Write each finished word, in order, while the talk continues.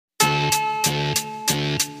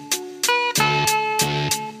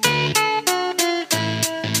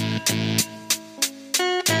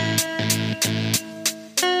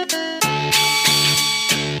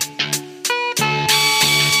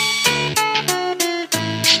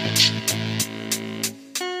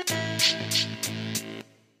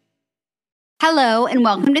Hello, and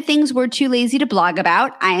welcome to Things We're Too Lazy to Blog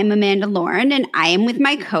About. I am Amanda Lauren, and I am with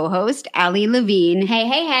my co-host, Allie Levine.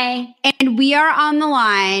 Hey. And we are on the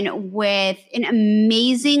line with an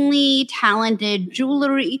amazingly talented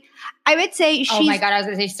jewelry. I would say she's... Oh my God, I was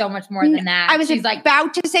going to say so much more than that. I was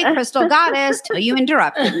about to say crystal goddess till you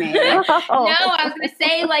interrupted me. No, I was going to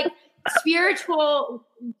say spiritual,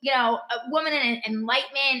 a woman in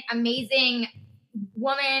enlightenment, amazing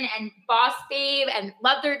woman and boss babe and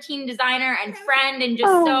Love 13 designer and friend and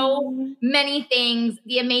just so many things.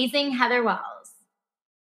 The amazing Heather Wells.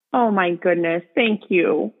 Oh my goodness. Thank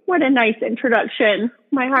you. What a nice introduction.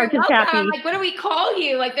 My heart is happy. I'm like, what do we call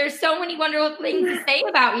you? Like, there's so many wonderful things to say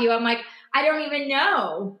about you. I'm like, I don't even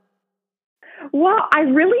know. Well, I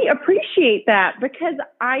really appreciate that because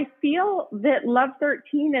I feel that Love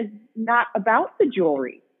 13 is not about the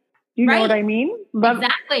jewelry. Do you know what I mean?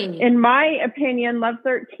 Exactly. In my opinion, Love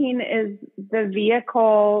 13 is the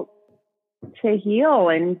vehicle to heal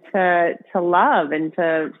and to love and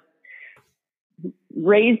to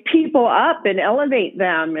raise people up and elevate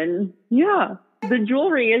them. And the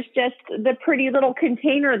jewelry is just the pretty little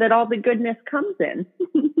container that all the goodness comes in.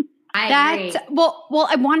 I agree. Well,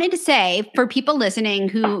 I wanted to say for people listening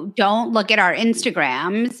who don't look at our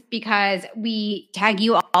Instagrams because we tag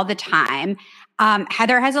you all the time,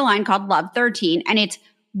 Heather has a line called Love 13, and it's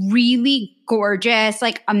really gorgeous,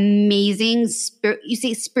 like amazing,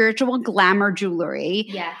 spiritual glamour jewelry.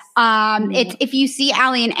 Yes. It's if you see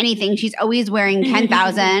Allie in anything, she's always wearing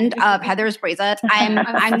 10,000 of Heather's bracelets.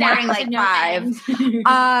 I'm wearing like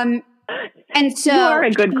 5. And so you are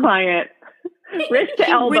a good client. Wrist to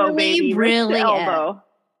elbow, baby. Really Wrist to elbow.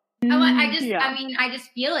 I just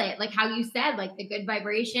feel it. Like how you said, like the good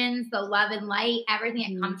vibrations, the love and light,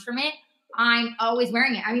 everything that comes from it. I'm always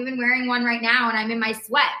wearing it. I'm even wearing one right now and I'm in my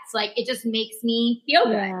sweats. Like it just makes me feel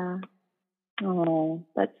good. Yeah. Oh,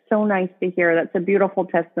 that's so nice to hear. That's a beautiful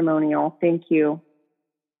testimonial. Thank you.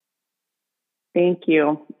 Thank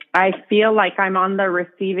you. I feel like I'm on the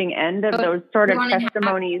receiving end of those sort of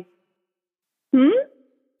testimonies.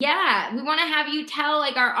 Yeah. We want to have you tell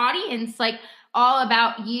like our audience, like all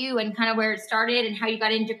about you and kind of where it started and how you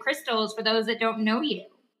got into crystals for those that don't know you.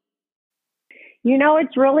 You know,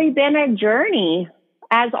 it's really been a journey,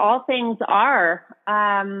 as all things are.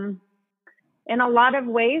 In a lot of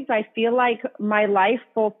ways, I feel like my life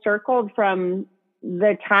full circled from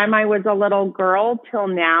the time I was a little girl till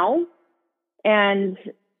now. And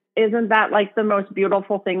isn't that like the most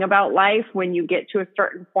beautiful thing about life when you get to a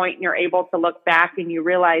certain point and you're able to look back and you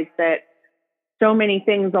realize that so many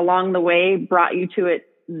things along the way brought you to it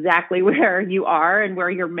exactly where you are and where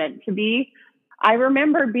you're meant to be? I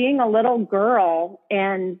remember being a little girl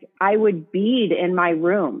and I would bead in my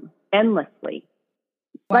room endlessly,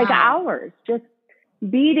 like hours, just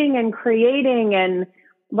beading and creating. And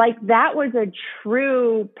like that was a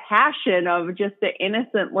true passion of just the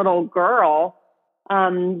innocent little girl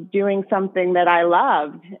doing something that I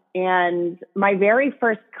loved. And my very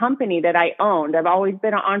first company that I owned, I've always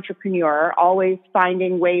been an entrepreneur, always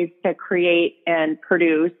finding ways to create and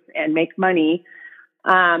produce and make money.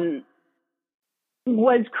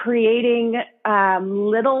 Was creating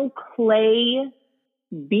little clay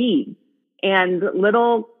beads and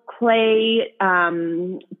little clay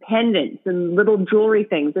pendants and little jewelry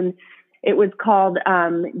things. And it was called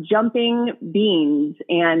Jumping Beans.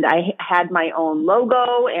 And I had my own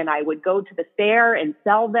logo and I would go to the fair and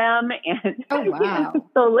sell them. And I was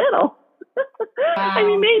so little. Wow. I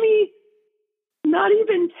mean, maybe not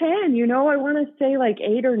even 10, I want to say like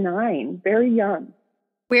 8 or 9, very young.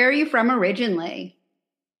 Where are you from originally?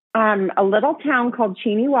 A little town called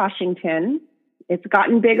Cheney, Washington. It's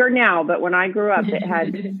gotten bigger now, but when I grew up, it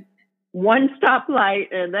had one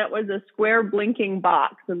stoplight, and that was a square blinking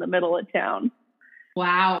box in the middle of town.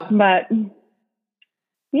 Wow. But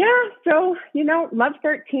yeah, so, Love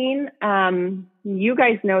 13, you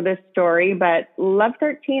guys know this story, but Love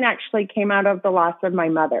 13 actually came out of the loss of my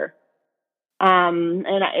mother. And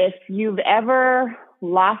if you've ever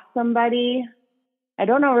lost somebody, I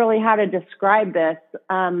don't know really how to describe this.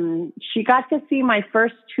 She got to see my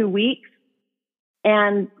first 2 weeks.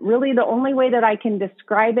 And really the only way that I can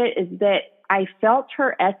describe it is that I felt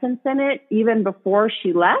her essence in it even before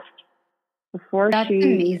she left, before That's she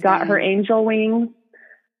amazing. Got her angel wings.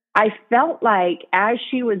 I felt like as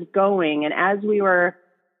she was going and as we were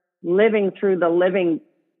living through the living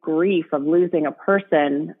grief of losing a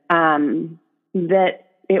person, that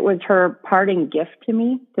it was her parting gift to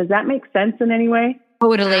me. Does that make sense in any way?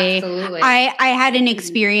 Totally. Absolutely. I had an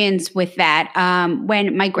experience with that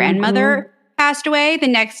when my grandmother passed away, the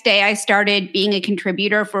next day I started being a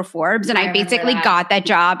contributor for Forbes, and I basically got that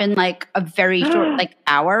job in like a very short, like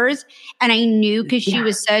hours. And I knew because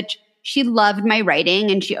she loved my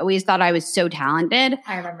writing and she always thought I was so talented.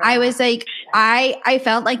 I was like, I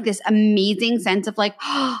felt like this amazing sense of like,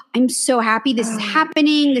 oh, I'm so happy this is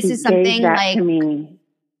happening. This is something like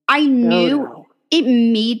I knew it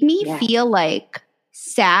made me feel like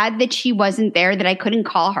sad that she wasn't there, that I couldn't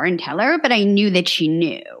call her and tell her, but I knew that she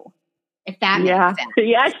knew. If that makes sense.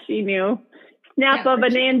 Yes, she knew. Snap of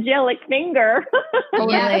an angelic finger.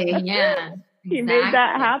 Totally. Yeah. She made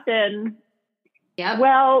that happen. Yep.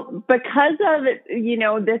 Well, because of,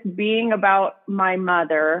 this being about my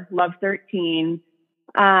mother, Love 13,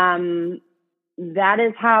 that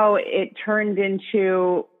is how it turned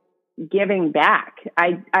into giving back.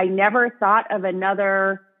 I never thought of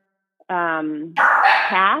another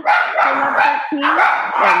path for Love 13.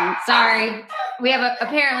 And sorry. We have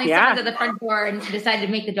apparently someone's at the front door and decided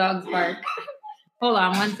to make the dogs bark. Hold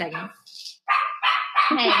on 1 second.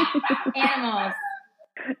 Hey, animals.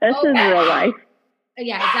 This is real life.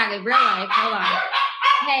 Yeah, exactly. Real life. Hold on.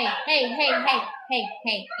 Hey,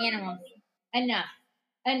 animals. Enough.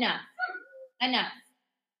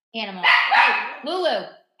 Animals. Hey, Lulu.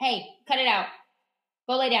 Hey, cut it out.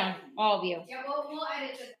 Go lay down, all of you. Yeah, we'll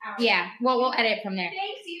edit this out. Yeah, we'll edit from there.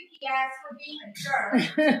 Thanks, UPS, for being a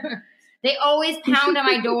jerk. They always pound on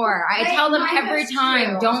my door. I tell them every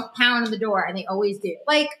time, don't pound on the door, and they always do.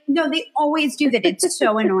 Like, no, they always do that. It's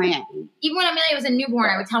so annoying. Even when Amelia was a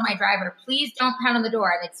newborn, I would tell my driver, please don't pound on the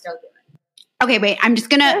door, and they'd still do it. Okay, wait. I'm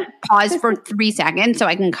just going to pause for 3 seconds so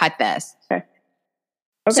I can cut this. Okay.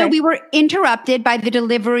 So we were interrupted by the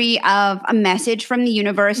delivery of a message from the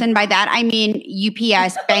universe. And by that, I mean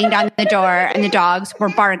UPS banged on the door and the dogs were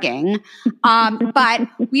barking. But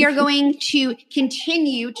we are going to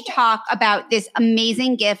continue to talk about this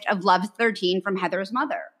amazing gift of Love 13 from Heather's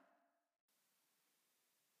mother.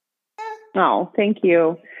 Oh, thank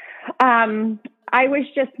you. I was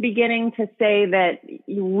just beginning to say that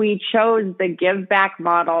we chose the give back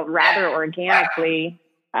model rather organically.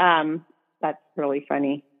 That's really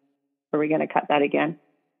funny. Are we going to cut that again?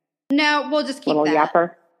 No, we'll just keep little that.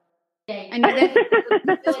 Yapper. I know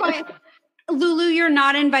that's why, Lulu, you're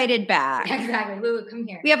not invited back. Exactly. Lulu, come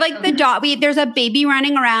here. We have like the dog. There's a baby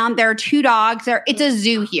running around. There are 2 dogs. It's a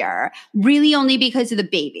zoo here. Really only because of the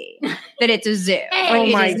baby that it's a zoo. Hey, oh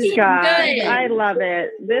my God. good. I love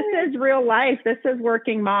it. This is real life. This is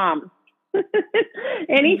working mom.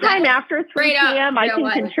 Anytime after 3 p.m., I can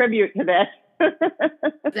contribute to this.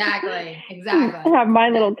 Exactly. I have my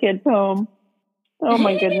little kids home. Oh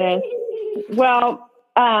my goodness. Well,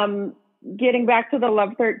 getting back to the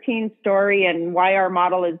Love 13 story and why our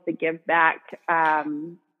model is to give back,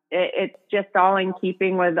 it's just all in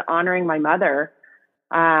keeping with honoring my mother.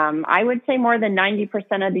 I would say more than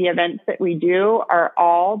 90% of the events that we do are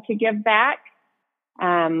all to give back.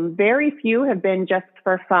 Very few have been just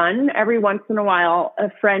for fun. Every once in a while, a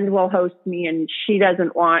friend will host me and she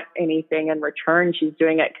doesn't want anything in return. She's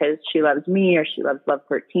doing it because she loves me or she loves Love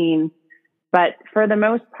 13. But for the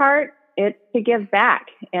most part, it's to give back.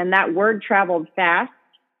 And that word traveled fast.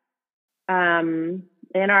 And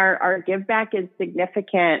our give back is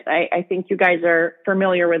significant. I think you guys are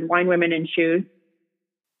familiar with Wine, Women, and Shoes.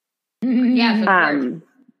 Yeah.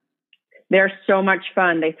 They're so much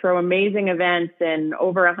fun. They throw amazing events in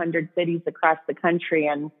over 100 cities across the country.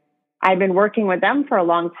 And I've been working with them for a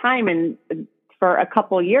long time. And for a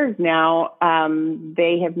couple years now,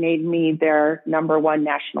 they have made me their #1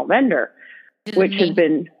 national vendor, which has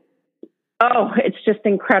been, it's just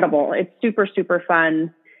incredible. It's super, super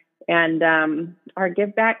fun. And our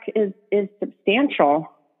give back is substantial.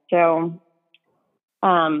 So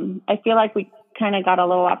I feel like we kind of got a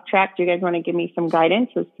little off track. Do you guys want to give me some guidance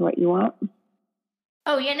as to what you want?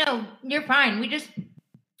 Oh, no, you're fine. We just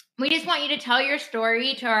want you to tell your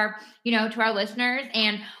story to our, to our listeners.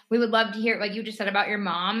 And we would love to hear what you just said about your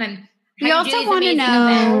mom. And we also want to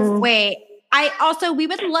know, we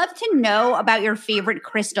would love to know about your favorite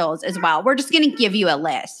crystals as well. We're just going to give you a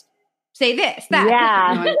list. Say this, that.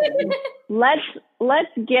 Yeah.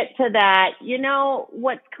 Let's get to that.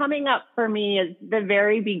 What's coming up for me is the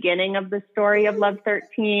very beginning of the story of Love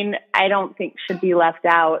 13. I don't think should be left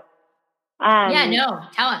out. Tell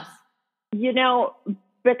us.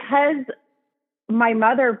 Because my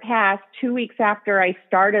mother passed 2 weeks after I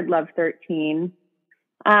started Love 13,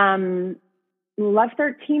 Love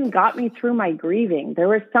 13 got me through my grieving. There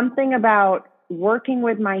was something about working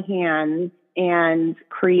with my hands and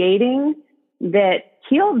creating that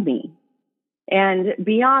healed me. And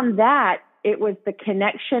beyond that, it was the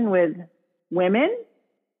connection with women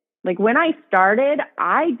Like when I started,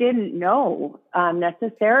 I didn't know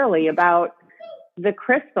necessarily about the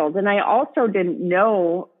crystals. And I also didn't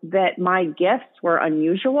know that my gifts were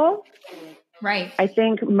unusual. Right. I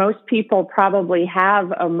think most people probably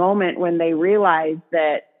have a moment when they realize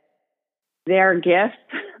that their gifts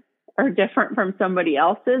are different from somebody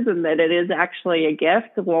else's and that it is actually a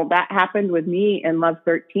gift. Well, that happened with me in Love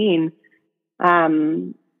 13.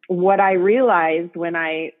 What I realized when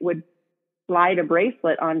I would slide a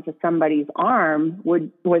bracelet onto somebody's arm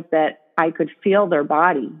was that I could feel their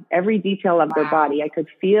body, every detail of their body. I could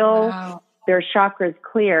feel their chakras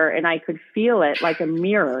clear, and I could feel it like a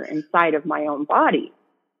mirror inside of my own body.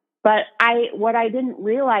 But what I didn't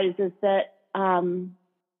realize is that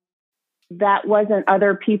that wasn't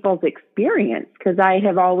other people's experience, because I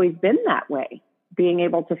have always been that way, being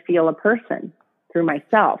able to feel a person through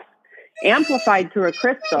myself, amplified through a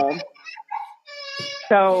crystal.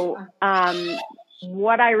 So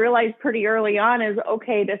what I realized pretty early on is,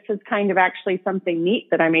 okay, this is kind of actually something neat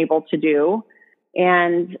that I'm able to do.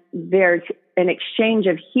 And there's an exchange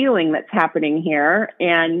of healing that's happening here.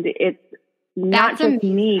 And it's not just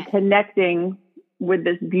me connecting with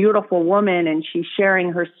this beautiful woman and she's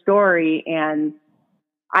sharing her story, and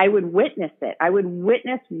I would witness it. I would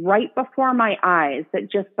witness right before my eyes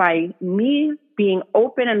that just by me being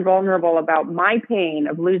open and vulnerable about my pain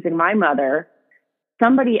of losing my mother,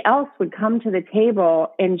 somebody else would come to the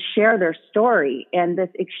table and share their story, and this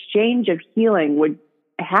exchange of healing would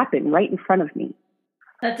happen right in front of me.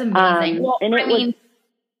 That's amazing. Well,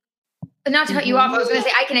 and not to cut you off, I was going to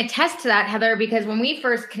say, I can attest to that, Heather, because when we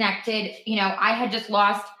first connected, I had just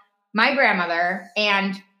lost my grandmother.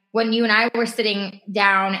 And when you and I were sitting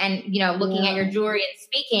down and, looking at your jewelry and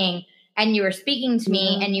speaking, and you were speaking to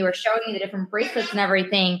me and you were showing me the different bracelets and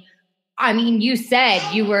everything, I mean, you said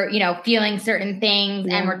you were, feeling certain things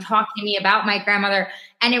and were talking to me about my grandmother,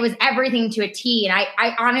 and it was everything to a T. And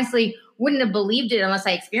I honestly wouldn't have believed it unless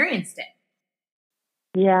I experienced it.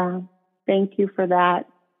 Yeah. Thank you for that.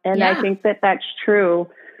 And I think that that's true.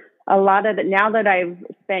 A lot of it, now that I've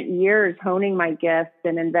spent years honing my gifts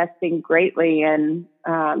and investing greatly in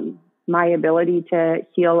my ability to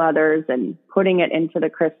heal others and putting it into the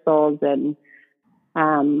crystals. And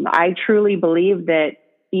I truly believe that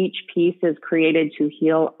each piece is created to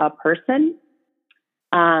heal a person,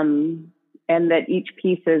 and that each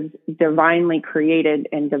piece is divinely created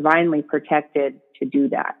and divinely protected to do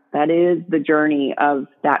that. That is the journey of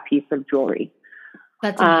that piece of jewelry.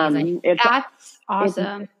 That's amazing. That's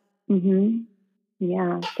awesome.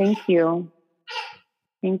 Yeah. Thank you.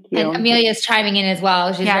 Thank you. And Amelia's chiming in as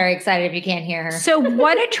well. She's very excited if you can't hear her. So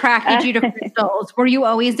what attracted you to crystals? Were you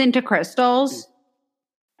always into crystals?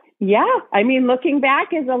 Yeah. I mean, looking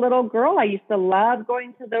back as a little girl, I used to love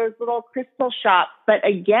going to those little crystal shops. But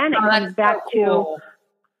again, it comes back to,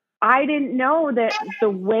 I didn't know that the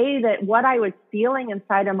way that what I was feeling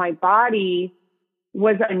inside of my body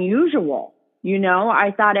was unusual.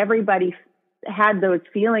 I thought everybody had those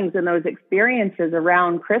feelings and those experiences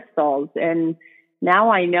around crystals. And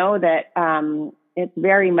now I know that it's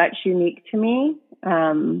very much unique to me.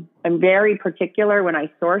 I'm very particular when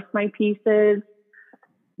I source my pieces.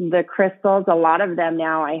 The crystals, a lot of them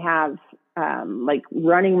now I have like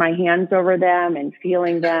running my hands over them and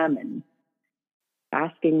feeling them and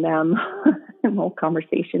asking them whole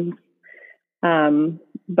conversations.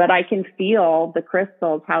 But I can feel the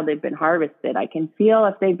crystals, how they've been harvested. I can feel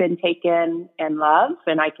if they've been taken in love,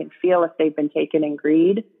 and I can feel if they've been taken in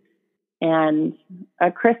greed. And a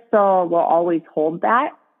crystal will always hold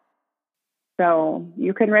that. So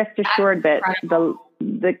you can rest assured that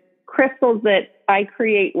the crystals that I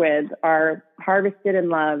create with are harvested in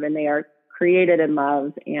love, and they are created in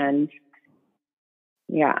love. And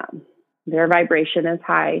their vibration is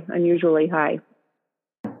high, unusually high.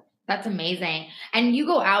 That's amazing. And you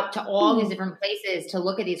go out to all these different places to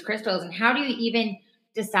look at these crystals. And how do you even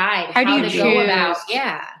decide how do you to go about?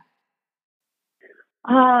 Yeah.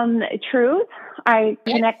 Truth. I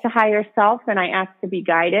connect to higher self, and I ask to be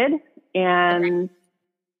guided, and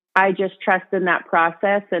I just trust in that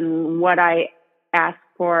process. And what I ask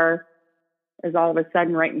for is all of a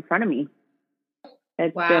sudden right in front of me.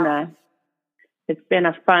 It's been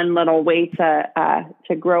a fun little way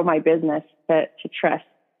to grow my business, to trust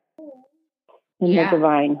in the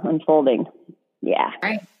divine unfolding. Yeah.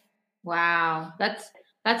 Right. Wow. That's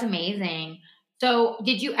amazing. So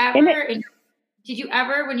did you ever,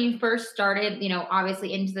 when you first started,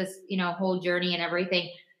 obviously into this, whole journey and everything,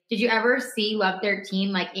 did you ever see Love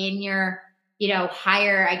 13, like in your,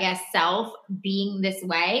 higher, I guess, self being this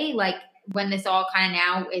way? Like when this all kind of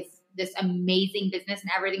now is this amazing business and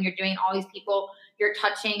everything you're doing, all these people you're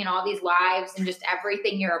touching and all these lives and just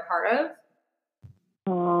everything you're a part of?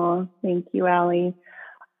 Oh, thank you, Allie.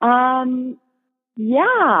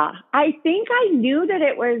 Yeah, I think I knew that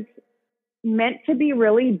it was meant to be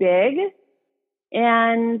really big.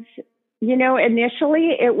 And,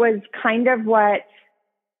 initially it was kind of what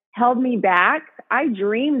held me back. I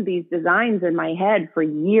dreamed these designs in my head for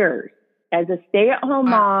years. As a stay-at-home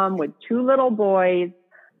mom with 2 little boys,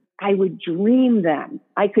 I would dream them.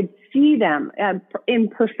 I could see them in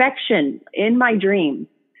perfection in my dreams.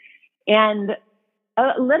 And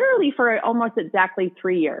literally for almost exactly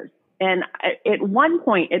 3 years. And at one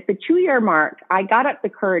point, at the 2-year mark, I got up the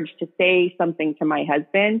courage to say something to my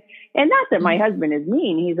husband. And not that my husband is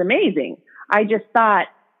mean. He's amazing. I just thought,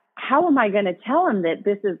 how am I going to tell him that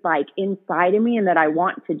this is like inside of me and that I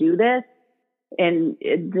want to do this? And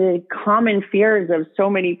the common fears of so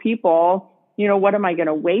many people, what am I going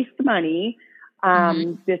to waste money?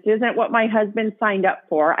 This isn't what my husband signed up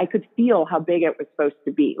for. I could feel how big it was supposed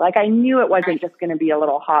to be. Like I knew it wasn't just going to be a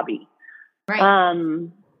little hobby. Right.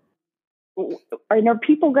 Are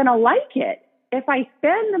people going to like it? If I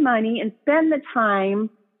spend the money and spend the time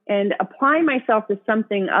and apply myself to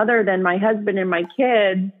something other than my husband and my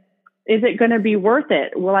kids, is it going to be worth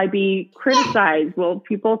it? Will I be criticized? Will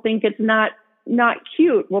people think it's not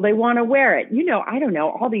cute? Will they want to wear it? I don't know,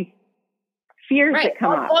 all these fears that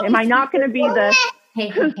come up. Am I not going to be the...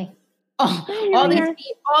 Hey.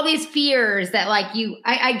 All these fears that like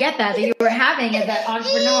I get that you were having as an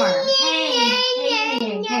entrepreneur.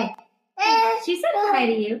 Hey. She said hi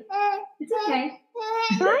to you. It's okay.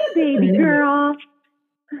 Hi, baby girl.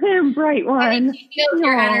 Bright one. She feels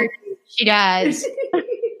your energy. She does.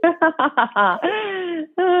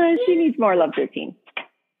 She needs more Love 13.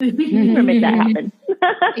 We'll make that happen.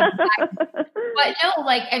 Exactly. But no,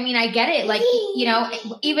 I get it.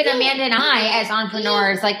 Even Amanda and I as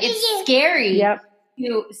entrepreneurs, it's scary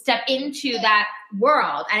to step into that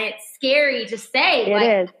world. And it's scary to say, it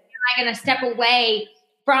is. Am I going to step away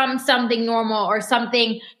from something normal or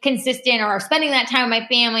something consistent or spending that time with my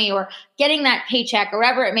family or getting that paycheck or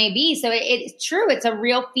whatever it may be. So it's true. It's a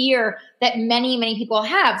real fear that many, many people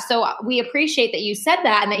have. So we appreciate that you said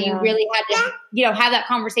that and that you really had to, have that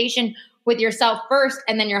conversation with yourself first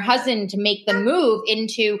and then your husband to make the move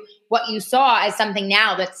into what you saw as something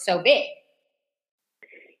now that's so big.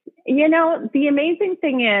 The amazing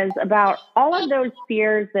thing is about all of those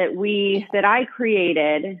fears that I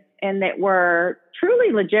created and that were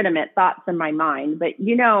truly legitimate thoughts in my mind. But,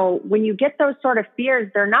 when you get those sort of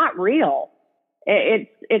fears, they're not real.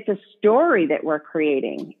 It's a story that we're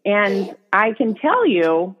creating. And I can tell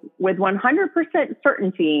you with 100%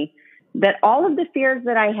 certainty that all of the fears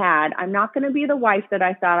that I had, I'm not going to be the wife that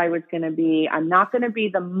I thought I was going to be. I'm not going to be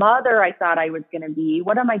the mother I thought I was going to be.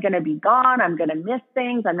 What am I going to be gone? I'm going to miss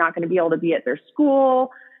things. I'm not going to be able to be at their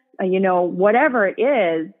school. Whatever it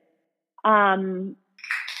is,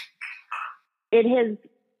 it has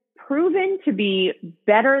proven to be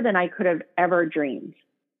better than I could have ever dreamed.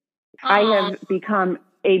 I have become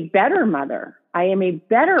a better mother. I am a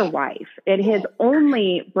better wife. It has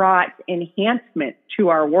only brought enhancement to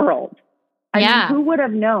our world. I mean, who would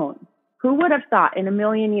have known? Who would have thought in a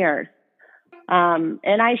million years? And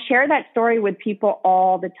I share that story with people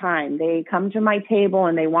all the time. They come to my table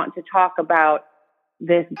and they want to talk about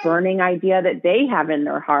this burning idea that they have in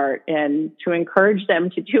their heart and to encourage them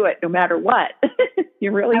to do it no matter what.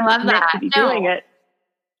 You're really meant to be doing it.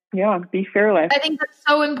 Yeah, be fearless. I think that's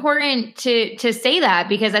so important to say that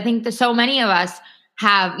because I think that so many of us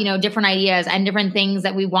have, different ideas and different things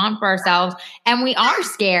that we want for ourselves and we are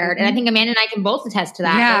scared. And I think Amanda and I can both attest to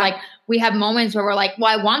that. Yeah. We have moments where we're like,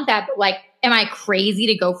 well, I want that, but am I crazy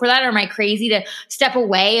to go for that? Or am I crazy to step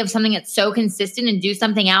away of something that's so consistent and do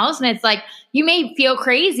something else? And it's you may feel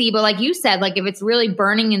crazy, but like you said, if it's really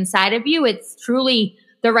burning inside of you, it's truly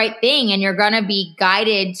the right thing. And you're going to be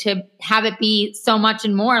guided to have it be so much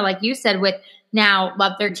and more, like you said, with now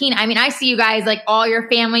Love 13. I mean, I see you guys, all your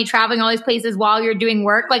family traveling all these places while you're doing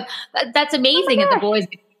work. That's amazing that the boys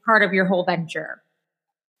be part of your whole venture.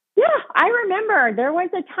 Yeah. I remember there was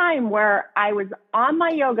a time where I was on my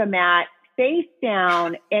yoga mat, face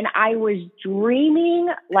down, and I was dreaming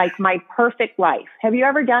my perfect life. Have you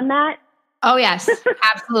ever done that? Oh, yes,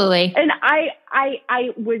 absolutely. And I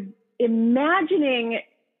was imagining,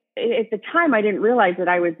 at the time, I didn't realize that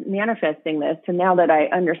I was manifesting this. And now that I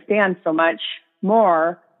understand so much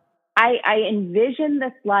more, I envisioned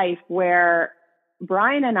this life where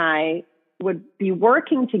Brian and I would be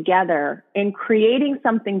working together and creating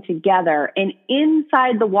something together and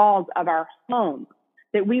inside the walls of our home,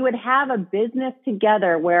 that we would have a business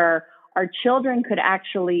together where our children could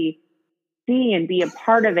actually see and be a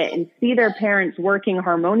part of it and see their parents working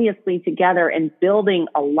harmoniously together and building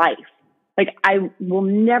a life. Like, I will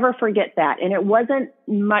never forget that. And it wasn't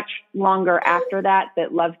much longer after that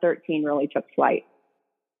Love 13 really took flight.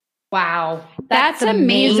 Wow. That's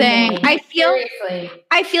amazing. I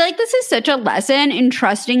feel like this is such a lesson in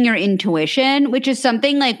trusting your intuition, which is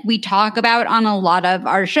something like we talk about on a lot of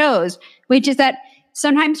our shows, which is that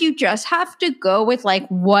sometimes you just have to go with like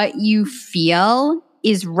what you feel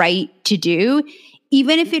is right to do,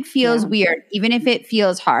 even if it feels weird, even if it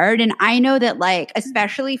feels hard. And I know that, like,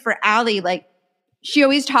 especially for Allie, like, she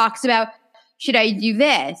always talks about, should I do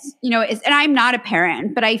this? You know, and I'm not a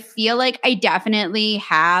parent, but I feel like I definitely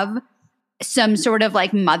have some sort of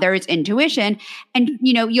like mother's intuition. And,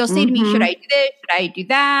 you know, you'll say to me, should I do this? Should I do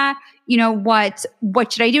that? You know, what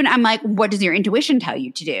should I do? And I'm like, what does your intuition tell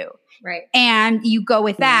you to do? Right. And you go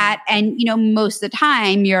with that. And, you know, most of the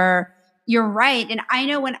time you're right. And I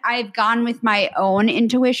know when I've gone with my own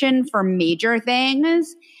intuition for major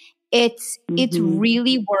things, it's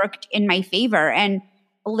really worked in my favor. And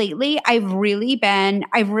lately I've really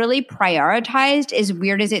prioritized, as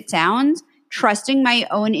weird as it sounds, trusting my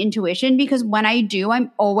own intuition, because when I do,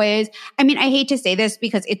 I'm always, I mean, I hate to say this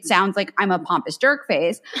because it sounds like I'm a pompous jerk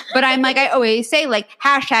face, but I'm like, I always say like,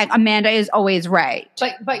 hashtag Amanda is always right.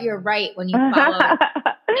 But you're right when you follow.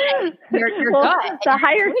 you're good. The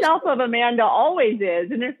higher self of Amanda always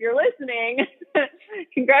is. And if you're listening,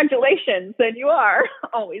 congratulations, then you are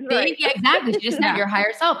always right. Yeah, exactly. You just have your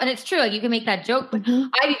higher self. And it's true. Like, you can make that joke, but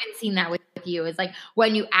I've even seen that with you. It's like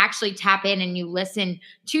when you actually tap in and you listen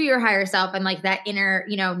to your higher self and like that inner,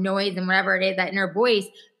 you know, noise and whatever it is, that inner voice,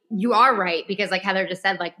 you are right. Because like Heather just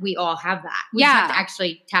said, like, we all have that. We just have to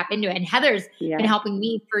actually tap into it. And Heather's been helping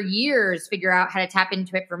me for years figure out how to tap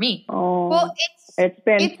into it for me. Oh, well, it's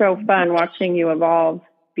been so fun watching you evolve.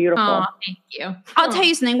 Beautiful. Oh, thank you. I'll tell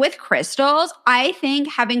you something with crystals. I think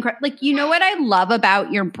having, like, you know what I love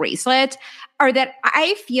about your bracelets are that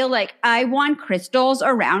I feel like I want crystals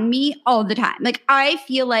around me all the time. Like, I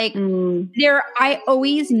feel like I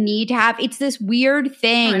always need to have, it's this weird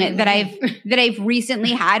thing that I've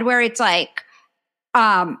recently had where it's like,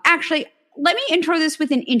 actually, let me intro this with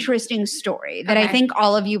an interesting story that I think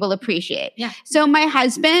all of you will appreciate. Yeah. So my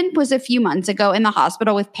husband was a few months ago in the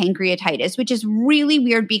hospital with pancreatitis, which is really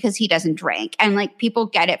weird because he doesn't drink. And like, people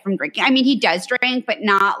get it from drinking. I mean, he does drink, but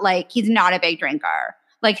not like, he's not a big drinker.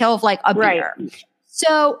 Like, he'll have like a beer.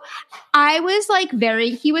 So I was like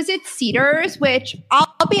he was at Cedars, which I'll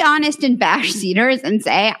be honest and bash Cedars and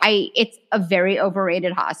say it's a very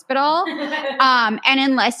overrated hospital. And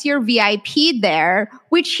unless you're VIP'd there,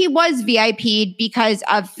 which he was VIP'd because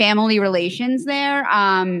of family relations there.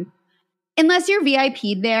 Unless you're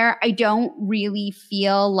VIP'd there, I don't really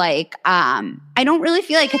feel like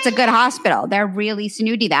it's a good hospital. They're really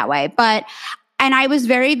snooty that way. And I was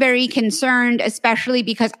very, very concerned, especially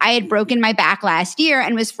because I had broken my back last year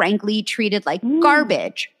and was frankly treated like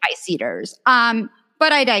garbage by Cedars.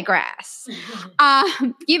 But I digress.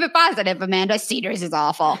 Keep it positive, Amanda. Cedars is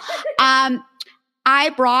awful.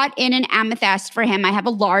 I brought in an amethyst for him. I have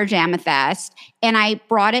a large amethyst, and I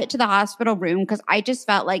brought it to the hospital room because I just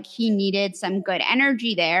felt like he needed some good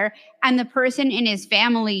energy there. And the person in his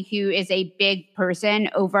family who is a big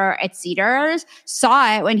person over at Cedars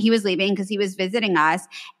saw it when he was leaving because he was visiting us,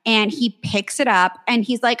 and he picks it up and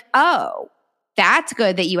he's like, oh, that's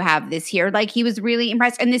good that you have this here. Like, he was really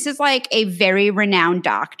impressed. And this is like a very renowned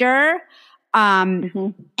doctor.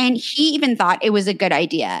 And he even thought it was a good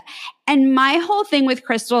idea. And my whole thing with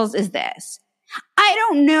crystals is this. I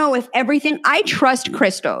don't know if I trust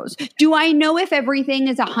crystals. Do I know if everything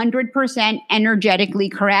is 100% energetically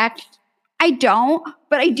correct? I don't,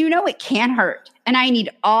 but I do know it can hurt. And I need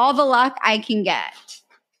all the luck I can get.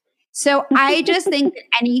 So I just think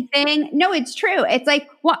that no, it's true. It's like,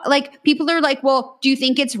 what, like, people are like, well, do you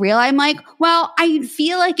think it's real? I'm like, well, I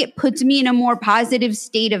feel like it puts me in a more positive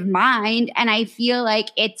state of mind, and I feel like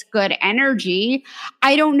it's good energy.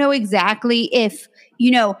 I don't know exactly if,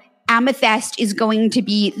 amethyst is going to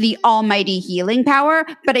be the almighty healing power,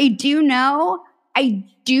 but I do know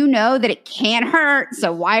that it can hurt.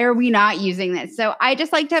 So why are we not using this? So I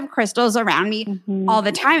just like to have crystals around me all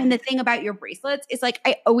the time. And the thing about your bracelets is, like,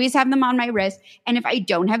 I always have them on my wrist. And if I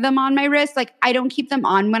don't have them on my wrist, like, I don't keep them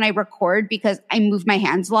on when I record because I move my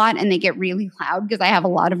hands a lot and they get really loud because I have a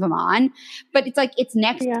lot of them on. But it's like, it's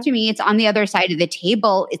next to me. It's on the other side of the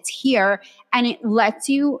table. It's here. And it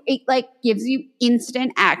gives you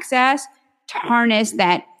instant access to harness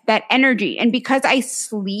that energy. And because I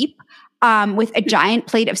sleep, with a giant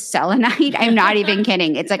plate of selenite. I'm not even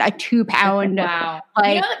kidding. It's like a 2-pound. Wow.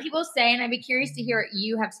 Like, you know that people say, and I'd be curious to hear what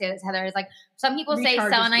you have to say this, Heather, is like some people say Recharges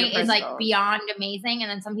selenite your is like crystals. beyond amazing.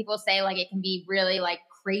 And then some people say like it can be really like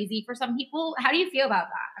crazy for some people. How do you feel about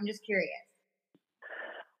that? I'm just curious.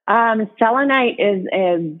 Selenite is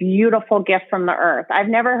a beautiful gift from the earth. I've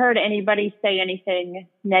never heard anybody say anything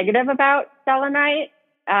negative about selenite.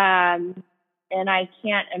 And I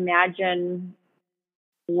can't imagine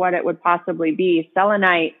what it would possibly be.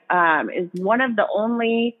 Selenite is one of the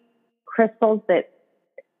only crystals that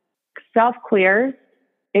self-clears.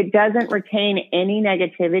 It doesn't retain any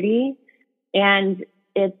negativity. And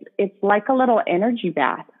it's like a little energy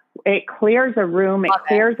bath. It clears a room. It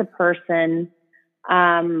clears a person.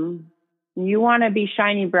 You want to be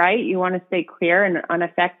shiny bright. You want to stay clear and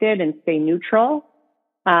unaffected and stay neutral,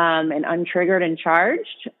 and untriggered and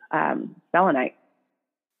charged. Selenite.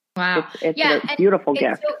 Wow. It's a beautiful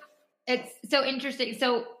gift. It's so interesting.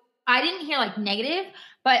 So I didn't hear like negative,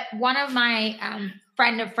 but one of my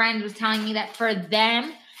friend of friends was telling me that for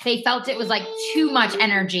them, they felt it was like too much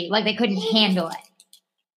energy, like they couldn't handle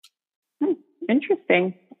it.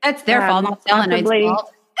 Interesting. that's their fault, not selenite's possibly.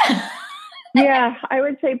 fault. Yeah, I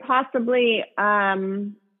would say possibly,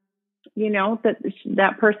 that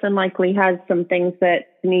person likely has some things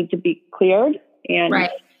that need to be cleared. And Right.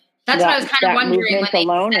 That's what I was kind of wondering when they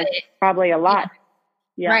alone said is it. probably a lot.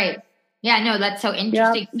 Yeah. Right. Yeah, no, that's so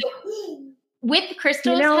interesting. So with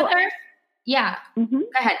crystals, Heather? Yeah. Mm-hmm. Go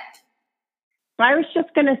ahead. I was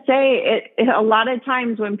just going to say it a lot of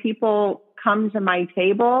times when people come to my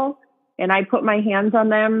table and I put my hands on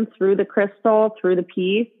them through the crystal, through the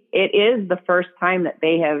piece, it is the first time that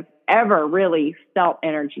they have ever really felt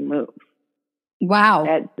energy move. Wow.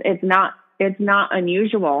 It's not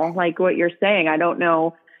unusual. Like what you're saying. I don't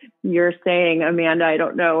know. You're saying, Amanda, I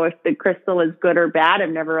don't know if the crystal is good or bad. I've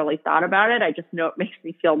never really thought about it. I just know it makes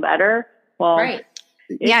me feel better. Well, Right.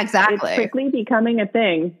 Yeah, exactly. It's quickly becoming a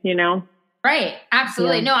thing, Right.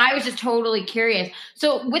 Absolutely. Yeah. No, I was just totally curious.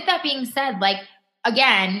 So with that being said, like,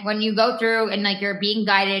 again, when you go through and like you're being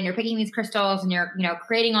guided and you're picking these crystals and you're,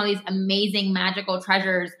 creating all these amazing magical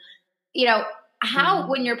treasures, how,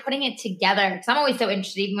 when you're putting it together, because I'm always so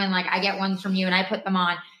interested, even when like I get ones from you and I put them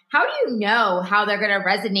on, how do you know how they're going to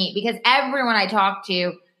resonate? Because everyone I talk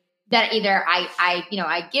to, that either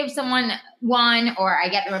I give someone one, or I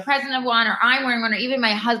get them a present of one, or I'm wearing one, or even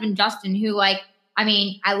my husband, Justin, who I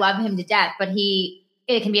love him to death, but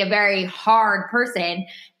it can be a very hard person.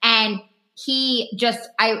 And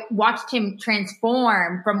I watched him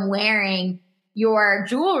transform from wearing your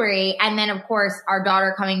jewelry. And then of course our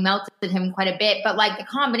daughter coming melted him quite a bit, but like the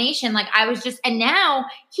combination, like I was and now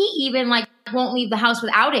he even like won't leave the house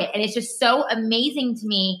without it. And it's just so amazing to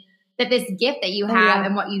me that this gift that you have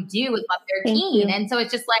and what you do with Love 13. And so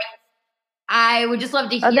it's just like, I would just love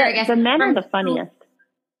to hear, I guess. The men are the funniest.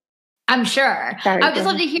 I'm sure. Sorry, I would just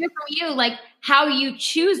love to hear from you, like how you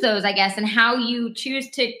choose those, I guess, and how you choose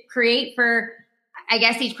to create for, I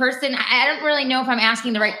guess, each person. I don't really know if I'm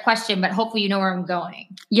asking the right question, but hopefully you know where I'm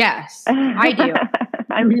going. Yes, I do.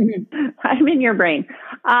 I'm in your brain.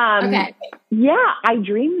 Okay. Yeah, I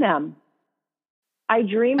dream them.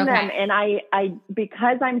 Okay. And I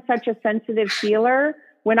because I'm such a sensitive feeler,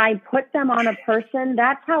 when I put them on a person,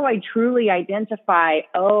 that's how I truly identify,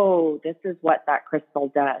 oh, this is what that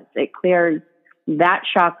crystal does. It clears that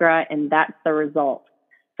chakra, and that's the result.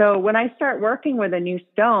 So when I start working with a new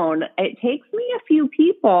stone, it takes me a few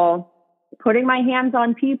people, putting my hands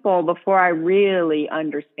on people, before I really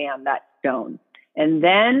understand that stone. And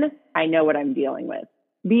then I know what I'm dealing with.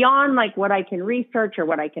 Beyond like what I can research or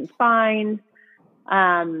what I can find,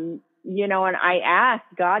 and I asked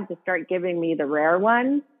God to start giving me the rare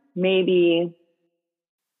ones maybe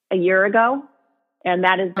a year ago. And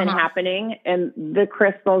that has been happening. And the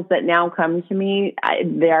crystals that now come to me,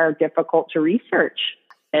 they're difficult to research.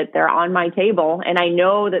 They're on my table. And I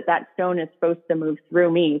know that stone is supposed to move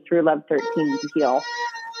through me, through Love 13 to heal.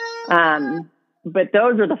 But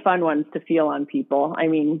those are the fun ones to feel on people. I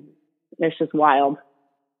mean, it's just wild.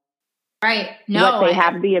 Right. No. What they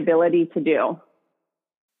have the ability to do.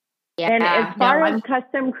 Yeah. And as far as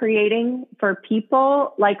custom creating for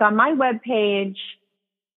people, like on my webpage,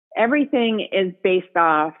 everything is based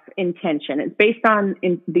off intention. It's based on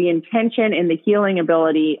the intention and the healing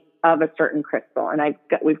ability of a certain crystal. And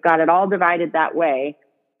we've got it all divided that way.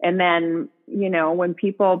 And then, when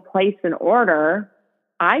people place an order,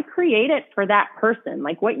 I create it for that person.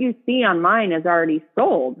 Like what you see on mine is already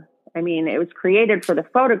sold. I mean, it was created for the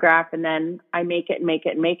photograph, and then I make it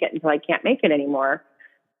until I can't make it anymore.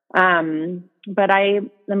 But I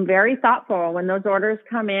am very thoughtful when those orders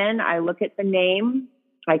come in. I look at the name.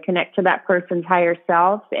 I connect to that person's higher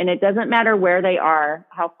self, and it doesn't matter where they are,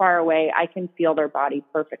 how far away, I can feel their body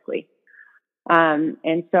perfectly.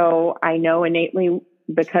 And so I know innately,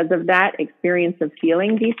 because of that experience of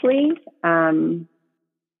feeling deeply,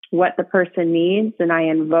 what the person needs, and I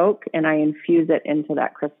invoke and I infuse it into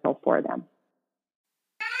that crystal for them.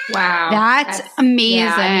 Wow. That's amazing.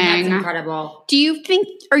 Yeah, I mean, that's incredible. Do you think,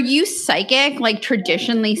 are you psychic, like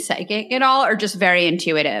traditionally psychic at all, or just very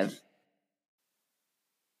intuitive?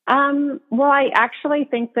 Well, I actually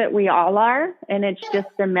think that we all are, and it's just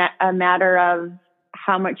a matter of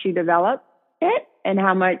how much you develop it and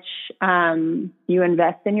how much you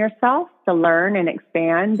invest in yourself to learn and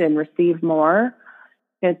expand and receive more.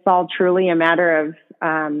 It's all truly a matter of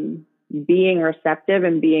being receptive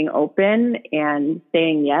and being open and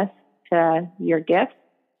saying yes to your gifts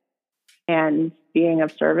and being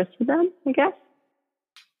of service to them, I guess.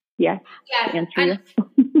 Yes. Yeah. Answer you.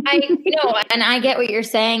 And I get what you're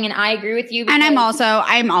saying, and I agree with you. And I'm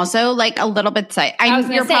also like a little bit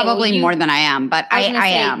you're probably more than I am, but I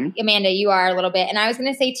am. Amanda, you are a little bit. And I was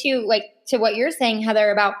going to say too, like to what you're saying,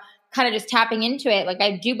 Heather, about kind of just tapping into it. Like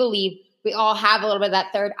I do believe we all have a little bit of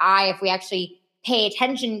that third eye if we actually pay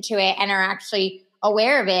attention to it and are actually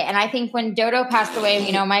aware of it. And I think when Dodo passed away,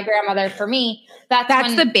 you know, my grandmother, for me,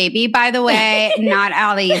 that's the baby, by the way, not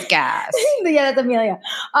Ali's gas. Yeah, that's Amelia.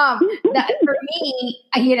 That for me,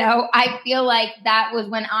 you know, I feel like that was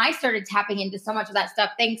when I started tapping into so much of that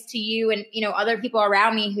stuff, thanks to you and, you know, other people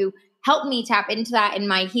around me who helped me tap into that in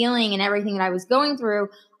my healing and everything that I was going through.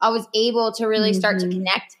 I was able to really start to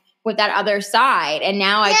connect with that other side. And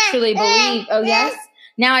now I truly believe,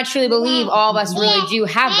 now I truly believe all of us really do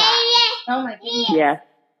have that. Oh my goodness. Yes,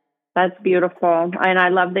 that's beautiful. And I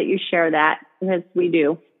love that you share that, because we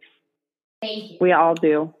do. Thank you. We all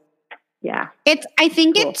do. Yeah. I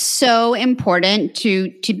think it's so important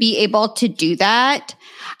to be able to do that.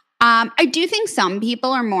 I do think some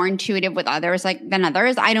people are more intuitive with others than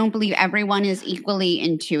others. I don't believe everyone is equally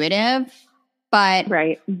intuitive, but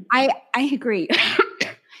right. I agree.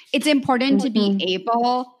 It's important to be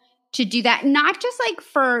able to do that, not just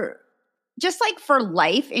for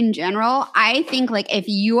life in general. I think like if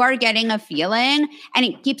you are getting a feeling and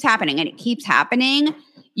it keeps happening,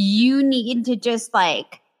 you need to just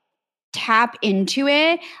like tap into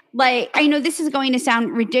it. Like, I know this is going to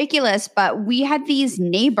sound ridiculous, but we had these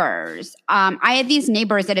neighbors. I had these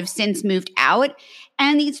neighbors that have since moved out,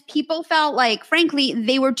 and these people felt like, frankly,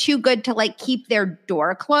 they were too good to like keep their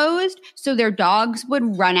door closed. So their dogs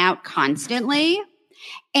would run out constantly.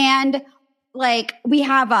 And like we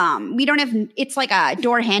don't have, it's like a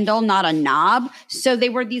door handle, not a knob. So they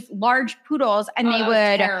were these large poodles, and they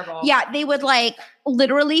would like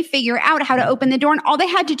literally figure out how to open the door. And all they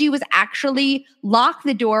had to do was actually lock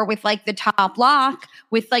the door with like the top lock,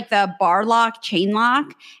 with like the bar lock, chain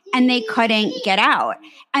lock, and they couldn't get out.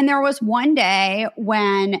 And there was one day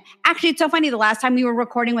when, actually it's so funny, the last time we were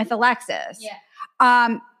recording with Alexis,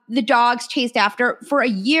 the dogs chased after for a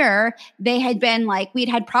year. They had been like, we'd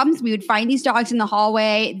had problems. We would find these dogs in the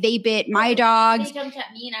hallway. They bit my dogs. They jumped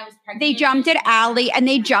at me and I was pregnant. They jumped at Allie, and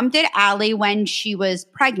they jumped at Allie when she was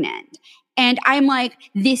pregnant. And I'm like,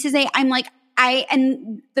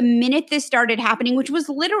 and the minute this started happening, which was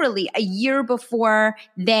literally a year before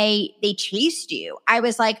they chased you, I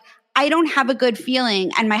was like, I don't have a good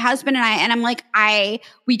feeling. And my husband and I'm like,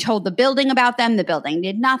 we told the building about them. The building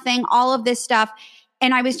did nothing, all of this stuff.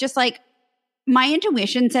 And I was just like, my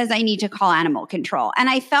intuition says I need to call animal control. And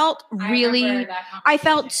I felt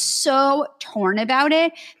so torn about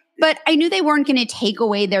it. But I knew they weren't going to take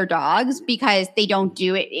away their dogs, because they don't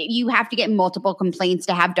do it. You have to get multiple complaints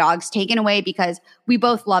to have dogs taken away, because we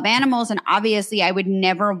both love animals. And obviously I would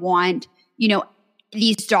never want, you know,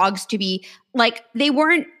 these dogs to be like, they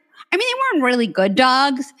weren't really good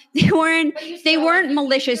dogs. They weren't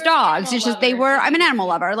malicious dogs. It's just I'm an animal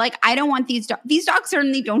lover. Like, I don't want these dogs. These dogs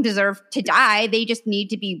certainly don't deserve to die. They just need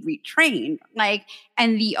to be retrained. Like,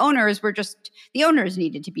 and the owners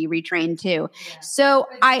needed to be retrained too. Yeah. So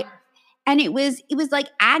it was like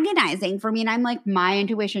agonizing for me. And I'm like, my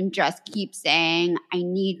intuition just keeps saying, I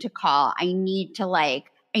need to call. I need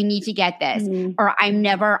to get this, or I'm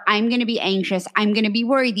going to be anxious. I'm going to be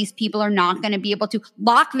worried. These people are not going to be able to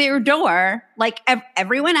lock their door like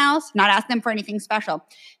everyone else, not ask them for anything special.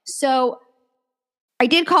 So I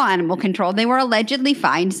did call animal control. They were allegedly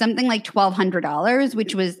fined something like $1,200,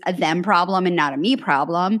 which was a them problem and not a me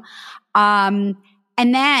problem. And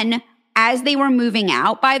then as they were moving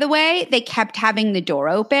out, by the way, they kept having the door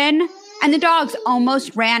open, and the dogs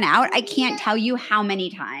almost ran out. I can't tell you how many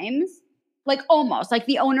times. Like almost, like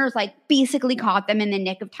the owners like basically caught them in the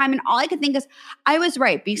nick of time. And all I could think is, I was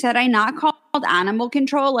right, because had I not called animal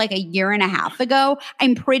control like a year and a half ago,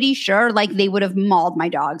 I'm pretty sure like they would have mauled my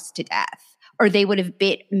dogs to death, or they would have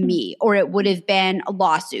bit me, or it would have been a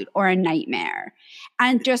lawsuit or a nightmare.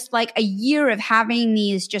 And just like a year of having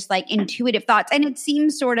these just like intuitive thoughts, and it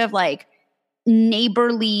seems sort of like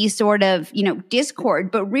neighborly sort of, you know,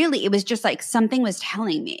 discord, but really it was just like something was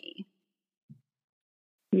telling me.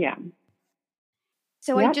 Yeah.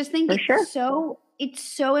 So I just think it's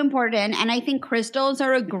so important. And I think crystals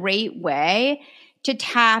are a great way to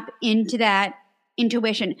tap into that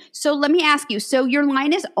intuition. So let me ask you, so your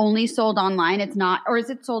line is only sold online, it's not, or is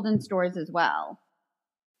it sold in stores as well?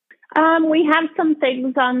 We have some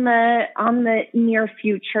things on the near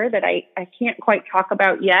future that I can't quite talk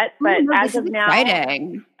about yet, but as of now,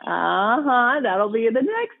 exciting. That'll be the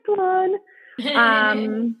next one.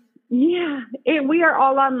 We are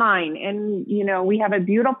all online, and you know, we have a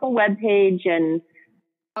beautiful webpage, and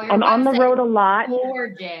I'm on the road a lot.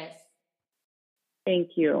 Gorgeous.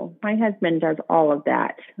 Thank you. My husband does all of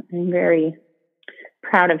that. I'm very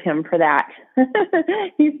proud of him for that.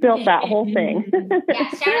 He's built that whole thing. Yeah,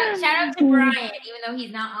 shout out to Brian, even though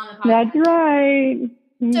he's not on the podcast. That's right.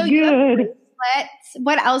 So good. You have bracelets.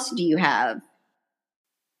 What else do you have?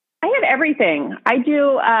 I have everything. I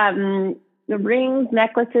do the rings,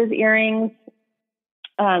 necklaces, earrings.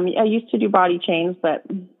 I used to do body chains, but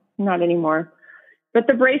not anymore. But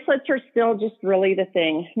the bracelets are still just really the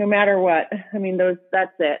thing, no matter what. I mean,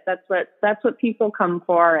 that's it. That's what people come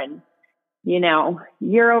for. And, you know,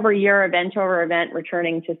 year over year, event over event,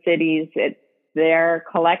 returning to cities, they're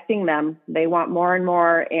collecting them. They want more and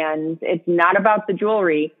more. And it's not about the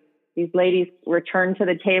jewelry. These ladies return to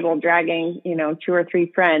the table dragging, you know, 2 or 3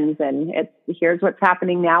 friends. And here's what's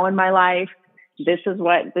happening now in my life. This is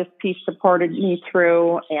what this piece supported me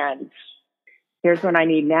through. And here's what I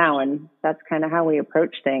need now. And that's kind of how we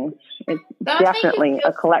approach things. It's definitely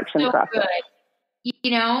a collection process. Good.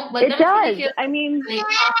 You know, like it does. I mean,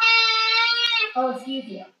 oh, excuse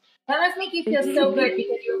you. That must make you feel so good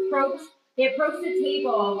because they approach the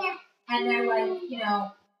table and they're like, you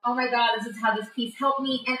know, oh my God, this is how this piece helped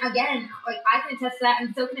me. And again, like I can attest to that,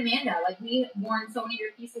 and so can Amanda. Like we've worn so many of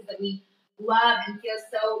your pieces that we love and feel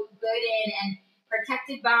so good in and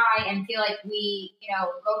protected by, and feel like we, you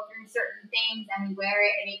know, go through certain things and we wear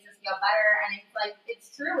it and it makes us feel better. And it's like,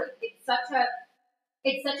 it's true. It's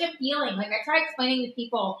such a feeling. Like I try explaining to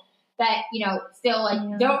people that, you know, still like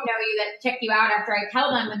don't know you, that check you out after I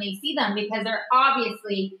tell them when they see them, because they're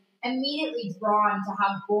obviously immediately drawn to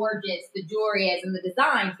how gorgeous the jewelry is and the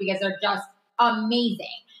designs, because they're just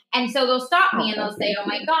amazing. And so they'll stop me and they'll say, oh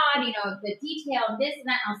my God, you know, the detail and this and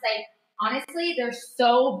that. And I'll say, honestly, they're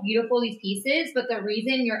so beautiful, these pieces, but the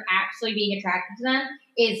reason you're actually being attracted to them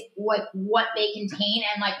is what they contain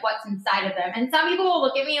and like what's inside of them. And some people will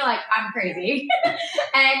look at me like I'm crazy.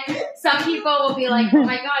 And some people will be like, oh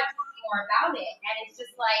my God, tell me more about it. And it's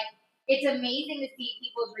just like, it's amazing to see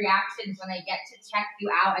people's reactions when they get to check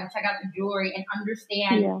you out and check out the jewelry and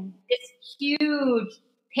understand this huge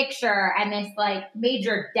picture and this like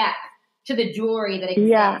major depth to the jewelry that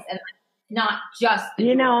exists, and not just the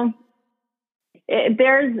jewelry. Know,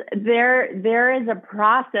 there is a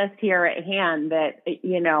process here at hand that,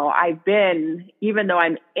 you know, I've been, even though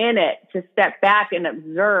I'm in it, to step back and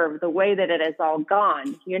observe the way that it has all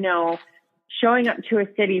gone, you know, showing up to a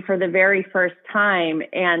city for the very first time.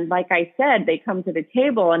 And like I said, they come to the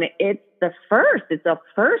table and it's a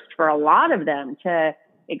first for a lot of them to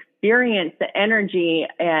experience the energy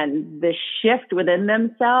and the shift within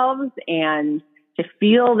themselves and to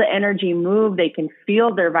feel the energy move. They can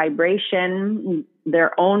feel their vibration,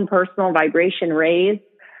 their own personal vibration raise.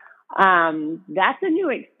 That's a new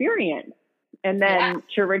experience. And then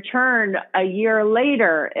to return a year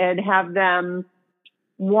later and have them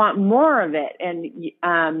want more of it,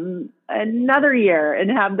 and another year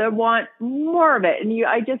and have them want more of it. And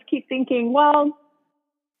I just keep thinking, well,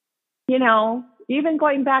 you know, even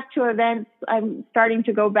going back to events, I'm starting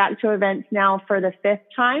to go back to events now for the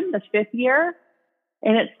 5th year.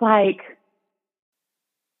 And it's like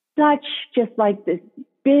such just like this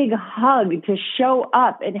big hug to show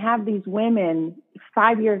up and have these women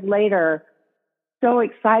 5 years later so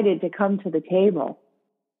excited to come to the table.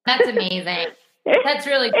 That's amazing. That's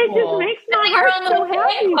really cool. It just makes my heart so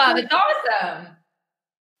happy. Club. It's awesome.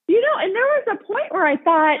 You know, and there was a point where I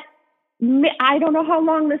thought, I don't know how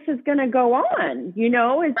long this is going to go on. You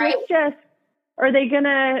know, is this just, are they going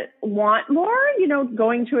to want more, you know,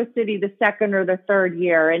 going to a city the 2nd or the 3rd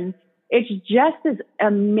year? And it's just this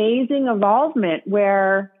amazing evolvement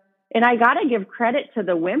where, and I got to give credit to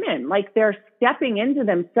the women, like they're stepping into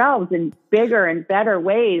themselves in bigger and better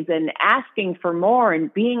ways and asking for more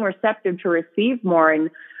and being receptive to receive more. And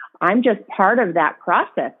I'm just part of that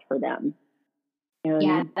process for them. And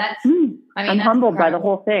yeah, that's, I'm humbled by the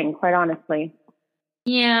whole thing, quite honestly.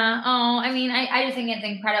 Yeah. Oh, I mean, I just think it's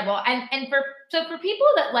incredible. And for people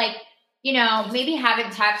that like, you know, maybe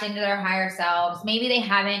haven't tapped into their higher selves, maybe they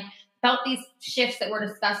haven't felt these shifts that we're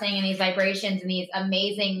discussing and these vibrations and these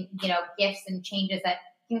amazing, you know, gifts and changes that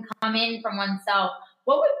can come in from oneself,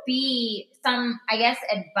 what would be some, I guess,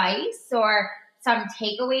 advice or some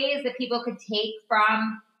takeaways that people could take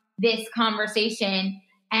from this conversation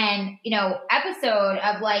and, you know, episode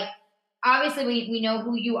of like, obviously we know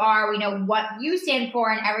who you are, we know what you stand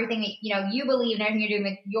for and everything that, you know, you believe and everything you're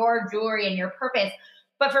doing with your jewelry and your purpose.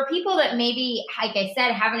 But for people that maybe, like I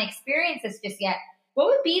said, haven't experienced this just yet, what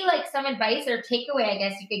would be like some advice or takeaway, I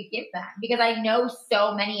guess, you could give them? Because I know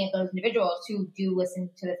so many of those individuals who do listen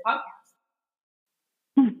to this podcast.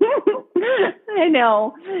 I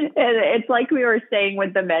know. It's like we were saying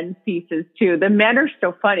with the men's pieces too. The men are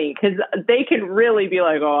so funny because they can really be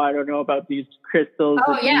like, oh, I don't know about these crystals.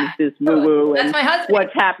 Oh, yeah. This woo-woo. That's my husband.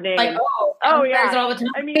 What's happening? Like, yeah. All the time.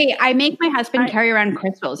 I mean, Hey, I make my husband carry around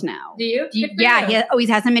crystals now. Do you? Yeah, he always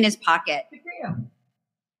has them in his pocket. Good for you.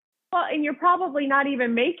 well, and you're probably not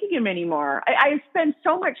even making them anymore. I spend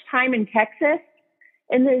so much time in Texas.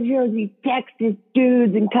 And there's, you know, these Texas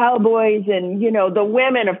dudes and cowboys and, you know, the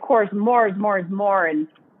women, of course, more is more is more. And,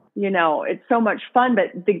 you know, it's so much fun.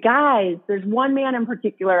 But the guys, there's one man in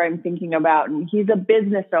particular I'm thinking about, and he's a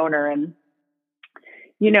business owner. And,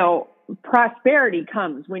 you know, prosperity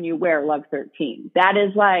comes when you wear Love 13. That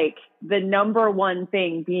is like the number one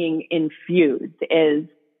thing being infused is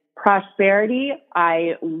prosperity.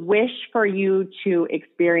 I wish for you to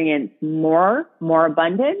experience more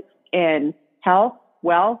abundance in health,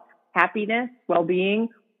 wealth, happiness, well-being,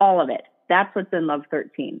 all of it. That's what's in Love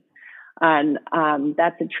 13. And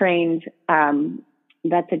that's a trained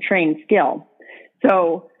skill.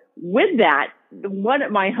 So with that,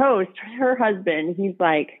 my host, her husband, he's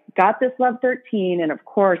like, got this Love 13. And of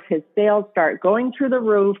course, his sales start going through the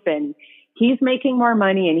roof and he's making more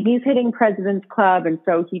money and he's hitting President's Club. And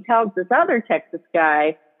so he tells this other Texas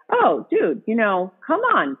guy, oh, dude, you know, come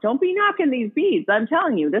on, don't be knocking these beads. I'm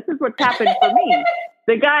telling you, this is what's happened for me.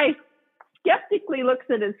 The guy skeptically looks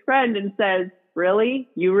at his friend and says, really?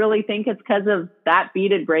 You really think it's because of that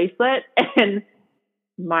beaded bracelet? And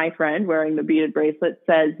my friend wearing the beaded bracelet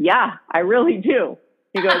says, yeah, I really do.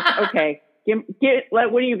 He goes, okay,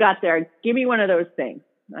 what do you got there? Give me one of those things.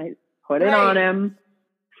 I put it on him.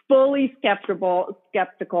 Fully skeptical,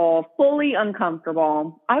 fully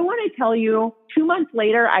uncomfortable. I want to tell you, 2 months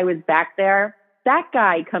later, I was back there. That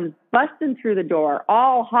guy comes busting through the door,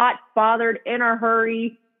 all hot, bothered, in a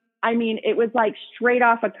hurry. I mean, it was like straight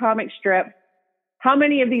off a comic strip. How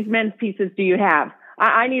many of these men's pieces do you have?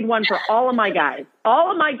 I need one for all of my guys.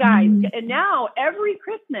 All of my guys. And now every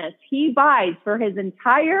Christmas he buys for his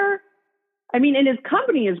entire, and his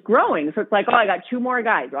company is growing. So it's like, oh, I got 2 more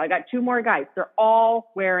guys. Oh, I got 2 more guys. They're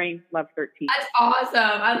all wearing Love 13. That's awesome.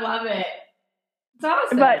 I love it. It's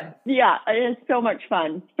awesome. But yeah, it is so much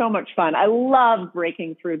fun. So much fun. I love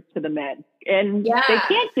breaking through to the men. And they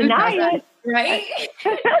can't deny it. Right?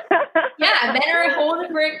 Yeah, men are a whole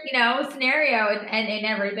different, scenario and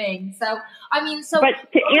everything. So,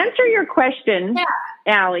 But to answer your question,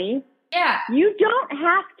 Allie, you don't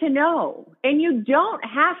have to know. And you don't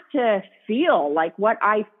have to feel like what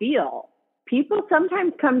I feel. People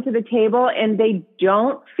sometimes come to the table and they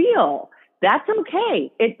don't feel. That's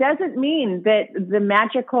okay. It doesn't mean that the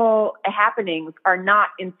magical happenings are not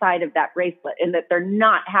inside of that bracelet and that they're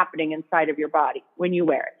not happening inside of your body when you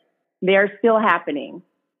wear it. They're still happening.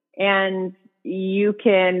 And you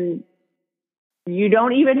don't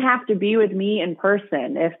even have to be with me in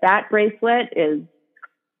person. If that bracelet is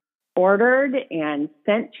ordered and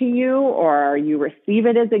sent to you, or you receive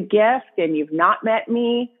it as a gift and you've not met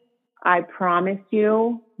me, I promise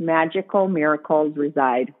you magical miracles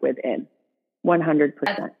reside within. 100%.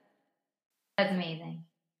 That's amazing.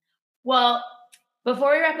 Well,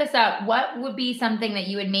 before we wrap this up, what would be something that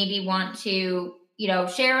you would maybe want to,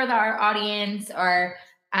 share with our audience, or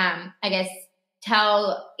I guess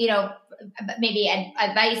tell, maybe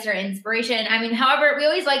advice or inspiration? However, we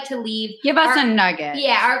always like to leave. Give us a nugget.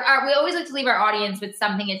 Yeah, we always like to leave our audience with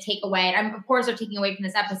something to take away. And of course, they're taking away from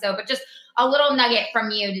this episode, but just a little nugget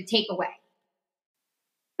from you to take away.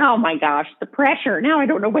 Oh my gosh, the pressure. Now I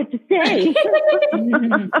don't know what to say.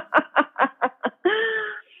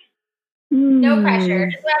 No pressure.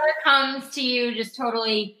 Just whatever comes to you, just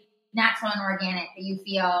totally natural and organic that you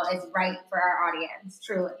feel is right for our audience,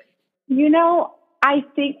 truly. I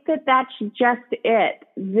think that's just it.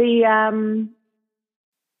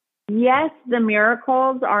 Yes, the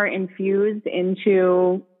miracles are infused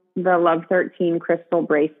into the Love 13 crystal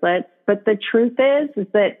bracelets. But the truth is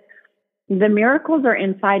that the miracles are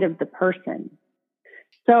inside of the person.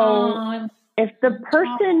 So if the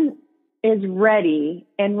person is ready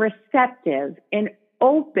and receptive and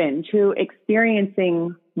open to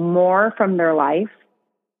experiencing more from their life,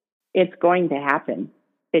 it's going to happen.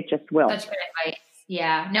 It just will. Such good advice.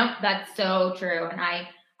 Yeah. Nope. That's so true. And I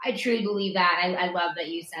truly believe that. I love that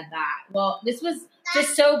you said that. Well, this was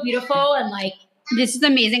just so beautiful. And like, this is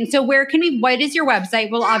amazing. So what is your website?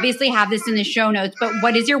 We'll obviously have this in the show notes, but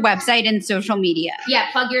what is your website and social media? Yeah.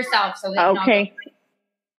 Plug yourself. So that okay.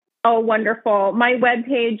 Oh, wonderful. My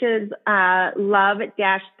webpage is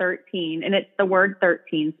love-13, and it's the word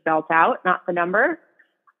 13 spelled out, not the number.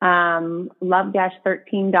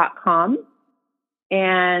 love-13.com.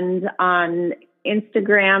 And on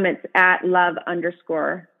Instagram, it's at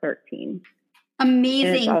love_13. Amazing.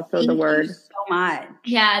 And it's also the word. Thank you so much.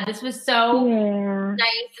 Yeah, this was so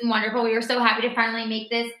nice and wonderful. We were so happy to finally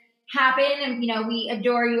make this happen. And, we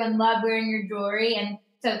adore you and love wearing your jewelry. And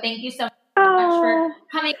so thank you so much for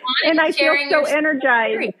coming on and sharing. I feel so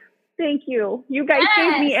energized. Story. Thank you. You guys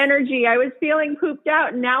gave me energy. I was feeling pooped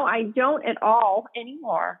out, and now I don't at all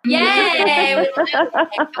anymore. Yay! As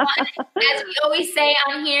we always say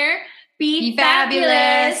on here, be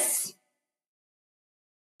fabulous.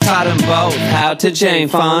 Taught them both how to Jane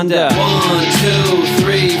Fonda. 1, 2,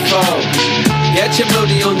 3, 4. Get your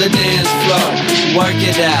booty on the dance floor. Work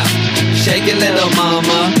it out. Shake it, little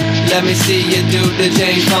mama. Let me see you do the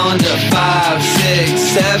Jane Fonda. 5, 6,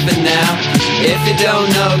 7 now. If you don't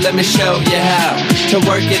know, let me show you how to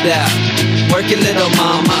work it out. Work it, little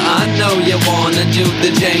mama. I know you wanna do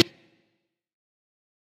the Jane